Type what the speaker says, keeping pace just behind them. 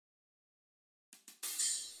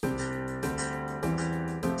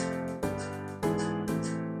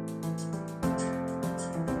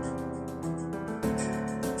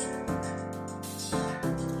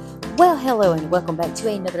Well, hello and welcome back to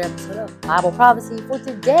another episode of Bible Prophecy. For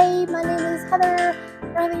today, my name is Heather. I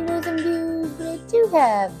don't have any news and views, but I do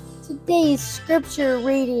have today's scripture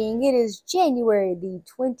reading. It is January the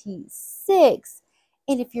 26th.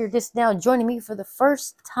 And if you're just now joining me for the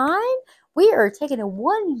first time, we are taking a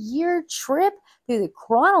 1-year trip through the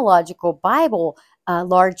chronological Bible,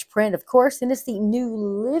 large print, of course, and it's the New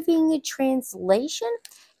Living Translation.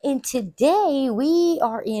 And today we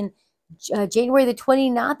are in January the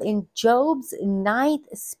 29th in Job's ninth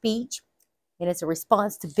speech, and it's a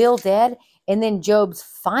response to Bildad, and then Job's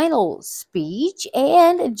final speech,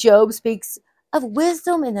 and Job speaks of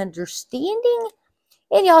wisdom and understanding,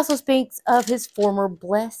 and he also speaks of his former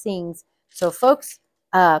blessings. So, folks,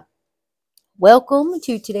 welcome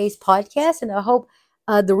to today's podcast, and I hope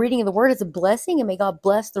the reading of the word is a blessing, and may God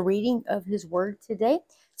bless the reading of his word today.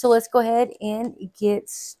 So let's go ahead and get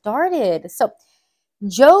started. So,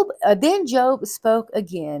 then Job spoke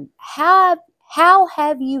again. How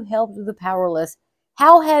have you helped the powerless?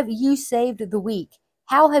 How have you saved the weak?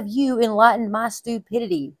 How have you enlightened my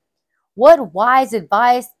stupidity? What wise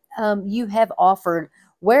advice you have offered?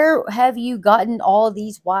 Where have you gotten all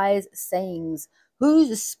these wise sayings?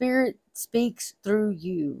 Whose spirit speaks through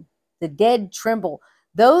you? The dead tremble.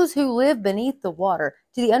 Those who live beneath the water.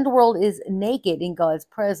 To the underworld is naked in God's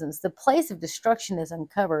presence. The place of destruction is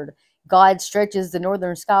uncovered. God stretches the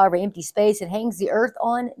northern sky over empty space and hangs the earth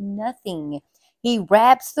on nothing. He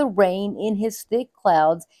wraps the rain in his thick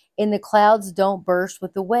clouds, and the clouds don't burst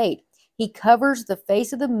with the weight. He covers the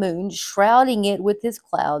face of the moon, shrouding it with his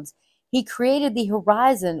clouds. He created the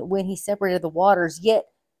horizon when he separated the waters, yet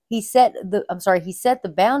he set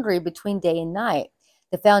the boundary between day and night.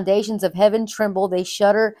 The foundations of heaven tremble, they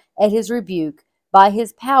shudder at his rebuke. By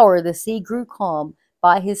his power the sea grew calm.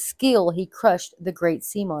 By his skill he crushed the great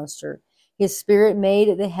sea monster. His spirit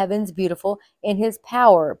made the heavens beautiful, and his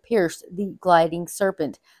power pierced the gliding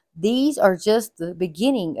serpent. These are just the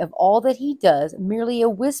beginning of all that he does, merely a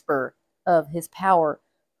whisper of his power.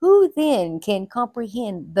 Who then can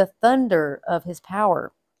comprehend the thunder of his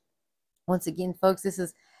power? Once again, folks, this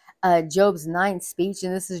is Job's ninth speech,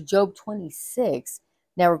 and this is Job 26.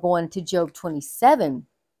 Now we're going to Job 27,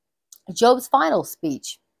 Job's final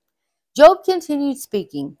speech. Job continued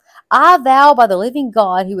speaking. I vow by the living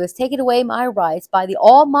God who has taken away my rights, by the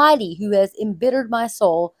Almighty who has embittered my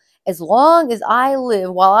soul, as long as I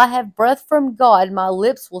live, while I have breath from God, my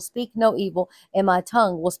lips will speak no evil, and my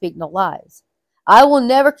tongue will speak no lies. I will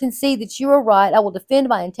never concede that you are right. I will defend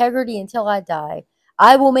my integrity until I die.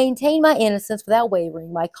 I will maintain my innocence without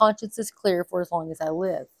wavering. My conscience is clear for as long as I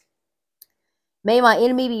live. May my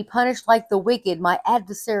enemy be punished like the wicked, my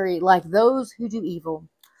adversary like those who do evil.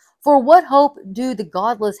 For what hope do the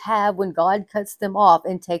godless have when God cuts them off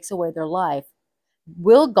and takes away their life?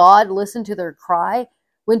 Will God listen to their cry?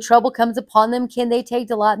 When trouble comes upon them, can they take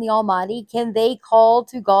delight in the Almighty? Can they call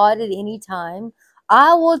to God at any time?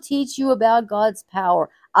 I will teach you about God's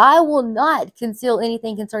power. I will not conceal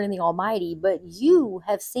anything concerning the Almighty, but you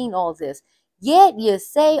have seen all this. Yet you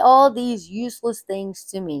say all these useless things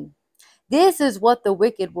to me. This is what the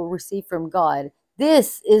wicked will receive from God.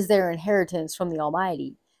 This is their inheritance from the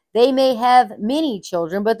Almighty. They may have many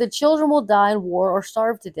children, but the children will die in war or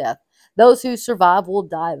starve to death. Those who survive will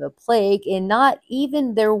die of a plague, and not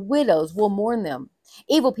even their widows will mourn them.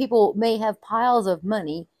 Evil people may have piles of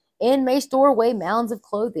money and may store away mounds of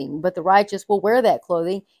clothing, but the righteous will wear that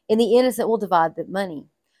clothing, and the innocent will divide the money.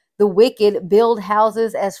 The wicked build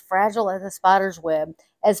houses as fragile as a spider's web,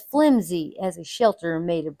 as flimsy as a shelter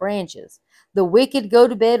made of branches. The wicked go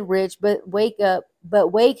to bed rich, but wake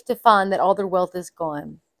to find that all their wealth is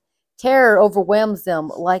gone. Terror overwhelms them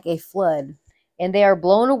like a flood, and they are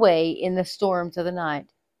blown away in the storms of the night.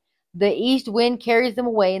 The east wind carries them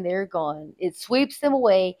away, and they are gone. It sweeps them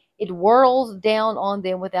away. It whirls down on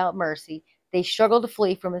them without mercy. They struggle to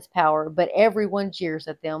flee from its power, but everyone jeers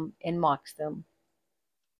at them and mocks them.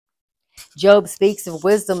 Job speaks of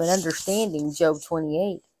wisdom and understanding, Job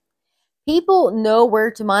 28. People know where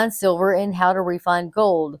to mine silver and how to refine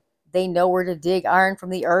gold. They know where to dig iron from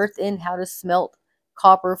the earth and how to smelt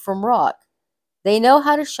copper from rock. They know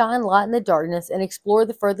how to shine light in the darkness and explore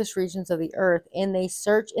the furthest regions of the earth, and they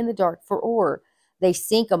search in the dark for ore. They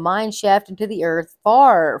sink a mine shaft into the earth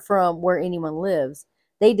far from where anyone lives.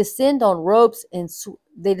 They descend on ropes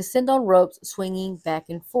swinging back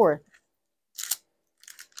and forth.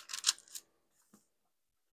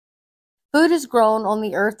 Food is grown on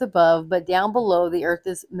the earth above, but down below the earth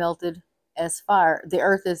is melted as fire. The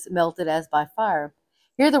earth is melted as by fire.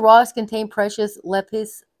 Here the rocks contain precious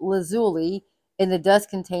lapis lazuli, and the dust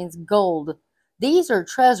contains gold. These are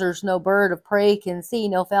treasures no bird of prey can see,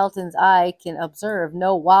 no fountain's eye can observe.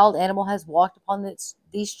 No wild animal has walked upon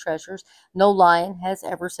these treasures. No lion has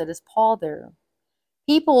ever set his paw there.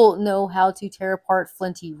 People know how to tear apart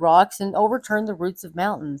flinty rocks and overturn the roots of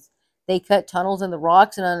mountains. They cut tunnels in the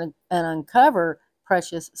rocks and uncover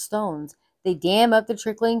precious stones. They dam up the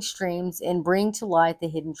trickling streams and bring to light the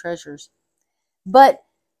hidden treasures. But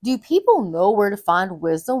do people know where to find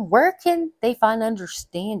wisdom? Where can they find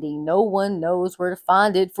understanding? No one knows where to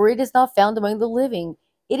find it, for it is not found among the living.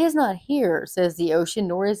 It is not here, says the ocean,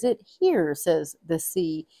 nor is it here, says the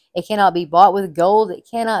sea. It cannot be bought with gold, it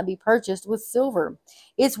cannot be purchased with silver.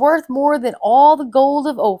 It's worth more than all the gold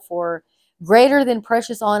of Ophir, greater than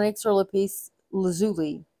precious onyx or lapis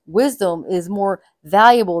lazuli. Wisdom is more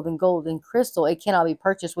valuable than gold and crystal. It cannot be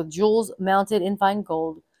purchased with jewels mounted in fine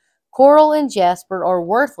gold. Coral and jasper are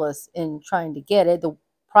worthless in trying to get it. The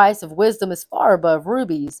price of wisdom is far above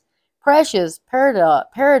rubies. Precious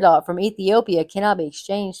peridot from Ethiopia cannot be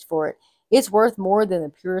exchanged for it. It's worth more than the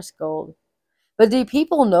purest gold. But do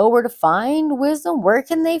people know where to find wisdom? Where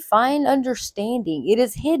can they find understanding? It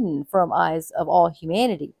is hidden from eyes of all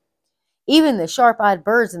humanity. Even the sharp-eyed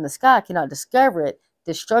birds in the sky cannot discover it.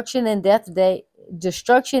 Destruction and death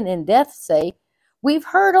say, we've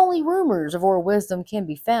heard only rumors of where wisdom can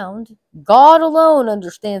be found. God alone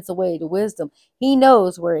understands the way to wisdom. He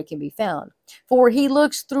knows where it can be found. For he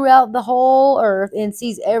looks throughout the whole earth and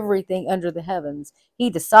sees everything under the heavens. He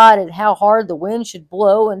decided how hard the wind should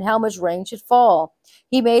blow and how much rain should fall.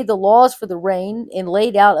 He made the laws for the rain and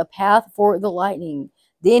laid out a path for the lightning.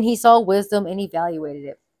 Then he saw wisdom and evaluated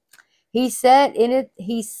it. He set it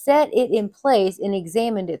in place and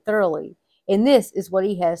examined it thoroughly. And this is what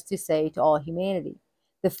he has to say to all humanity.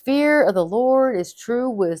 The fear of the Lord is true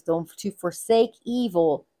wisdom. To forsake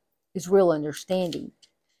evil is real understanding.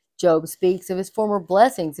 Job speaks of his former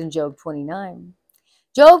blessings in Job 29.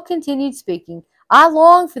 Job continued speaking, I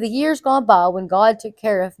long for the years gone by when God took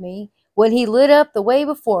care of me, when he lit up the way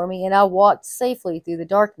before me and I walked safely through the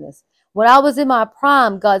darkness. When I was in my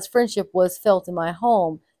prime, God's friendship was felt in my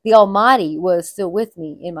home. The Almighty was still with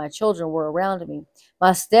me, and my children were around me.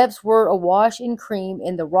 My steps were awash in cream,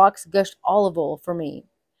 and the rocks gushed olive oil for me.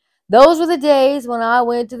 Those were the days when I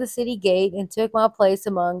went to the city gate and took my place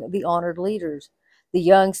among the honored leaders. The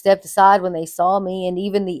young stepped aside when they saw me, and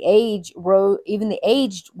even the aged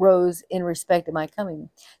rose in respect of my coming.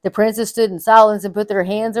 The princes stood in silence and put their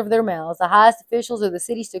hands over their mouths. The highest officials of the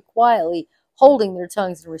city stood quietly, holding their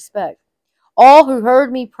tongues in respect. All who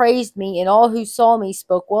heard me praised me, and all who saw me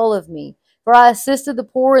spoke well of me. For I assisted the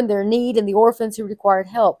poor in their need and the orphans who required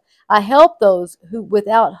help. I helped those who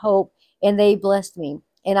without hope, and they blessed me.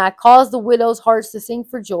 And I caused the widows' hearts to sing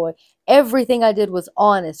for joy. Everything I did was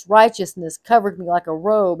honest. Righteousness covered me like a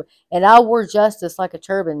robe, and I wore justice like a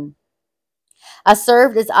turban. I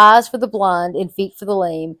served as eyes for the blind and feet for the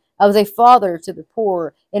lame. I was a father to the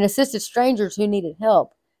poor and assisted strangers who needed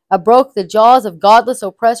help. I broke the jaws of godless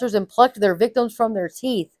oppressors and plucked their victims from their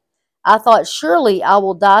teeth. I thought, surely I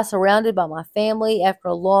will die surrounded by my family after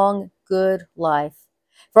a long, good life.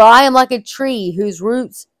 For I am like a tree whose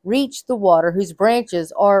roots reach the water, whose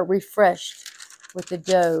branches are refreshed with the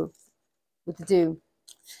dew,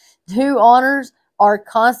 whose honors are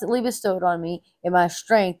constantly bestowed on me, and my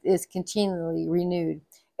strength is continually renewed.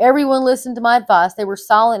 Everyone listened to my advice. They were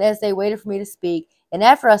silent as they waited for me to speak, and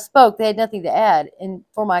after I spoke, they had nothing to add, and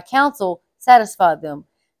for my counsel satisfied them.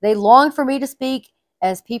 They longed for me to speak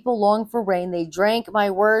as people long for rain. They drank my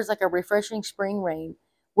words like a refreshing spring rain.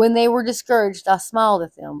 When they were discouraged, I smiled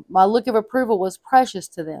at them. My look of approval was precious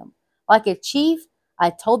to them. Like a chief, I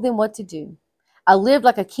told them what to do. I lived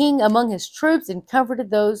like a king among his troops and comforted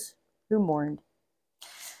those who mourned.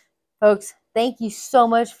 Folks, thank you so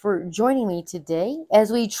much for joining me today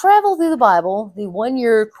as we travel through the Bible, the 1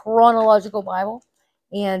 year chronological Bible.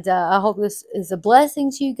 And I hope this is a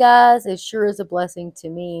blessing to you guys. It sure is a blessing to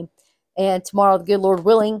me. And tomorrow, the good Lord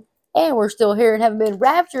willing, and we're still here and haven't been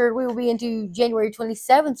raptured, we will be into January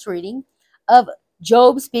 27th reading of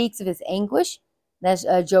Job Speaks of His Anguish. That's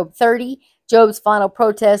Job 30, Job's Final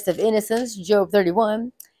Protest of Innocence, Job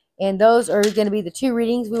 31. And those are going to be the two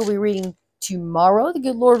readings we will be reading tomorrow, the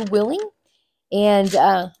good Lord willing. And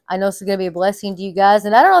I know it's going to be a blessing to you guys.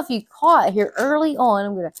 And I don't know if you caught here early on.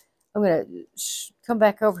 I'm gonna come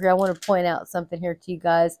back over here. I want to point out something here to you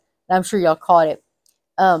guys. I'm sure y'all caught it.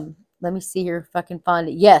 Let me see here if I can find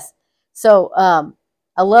it. Yes. So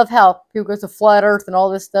I love how people go to flat Earth and all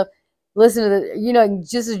this stuff. Listen to the,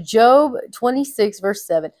 just Job 26 verse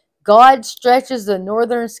 7. God stretches the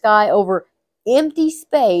northern sky over empty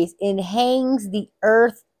space and hangs the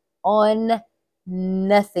earth on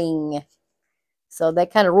nothing. So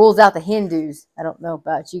that kind of rules out the Hindus. I don't know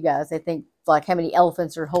about you guys. They think like how many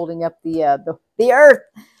elephants are holding up the earth.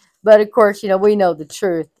 But of course, we know the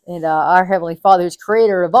truth. And our Heavenly Father, who's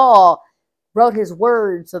creator of all, wrote his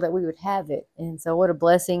word so that we would have it. And so what a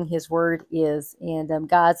blessing his word is. And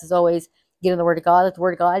guys, as always, get in the word of God. Let the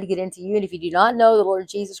word of God get into you. And if you do not know the Lord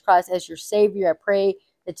Jesus Christ as your Savior, I pray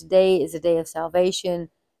that today is a day of salvation.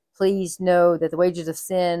 Please know that the wages of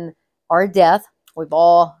sin are death. We've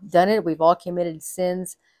all done it. We've all committed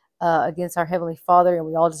sins against our Heavenly Father, and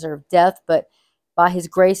we all deserve death. But by his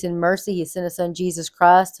grace and mercy, he sent his son Jesus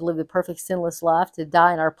Christ to live the perfect sinless life, to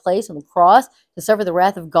die in our place on the cross, to suffer the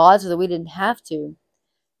wrath of God so that we didn't have to.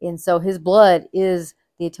 And so his blood is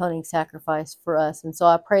the atoning sacrifice for us. And so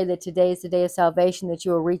I pray that today is the day of salvation, that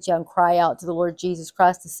you will reach out and cry out to the Lord Jesus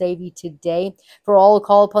Christ to save you today. For all who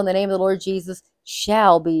call upon the name of the Lord Jesus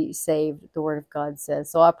shall be saved, the word of God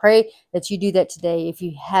says. So I pray that you do that today if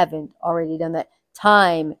you haven't already done that.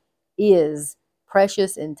 Time is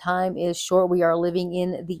precious and time is short. We are living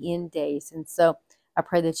in the end days. And so I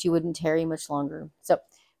pray that you wouldn't tarry much longer. So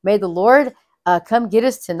may the Lord come get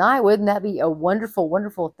us tonight. Wouldn't that be a wonderful,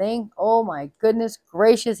 wonderful thing? Oh my goodness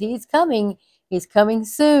gracious, he's coming. He's coming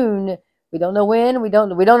soon. We don't know when. We don't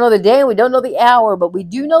know the day. We don't know the hour, but we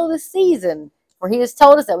do know the season. For he has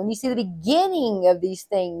told us that when you see the beginning of these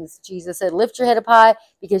things, Jesus said, lift your head up high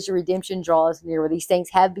because your redemption draws near. Where these things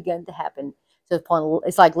have begun to happen. So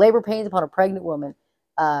it's like labor pains upon a pregnant woman.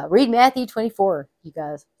 Read Matthew 24, you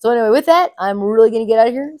guys. So anyway, with that, I'm really going to get out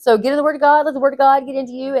of here. So get in the Word of God. Let the Word of God get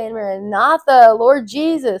into you. And Maranatha, Lord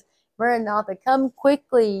Jesus. Maranatha, come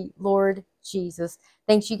quickly, Lord Jesus.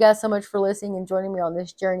 Thanks you guys so much for listening and joining me on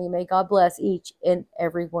this journey. May God bless each and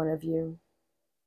every one of you.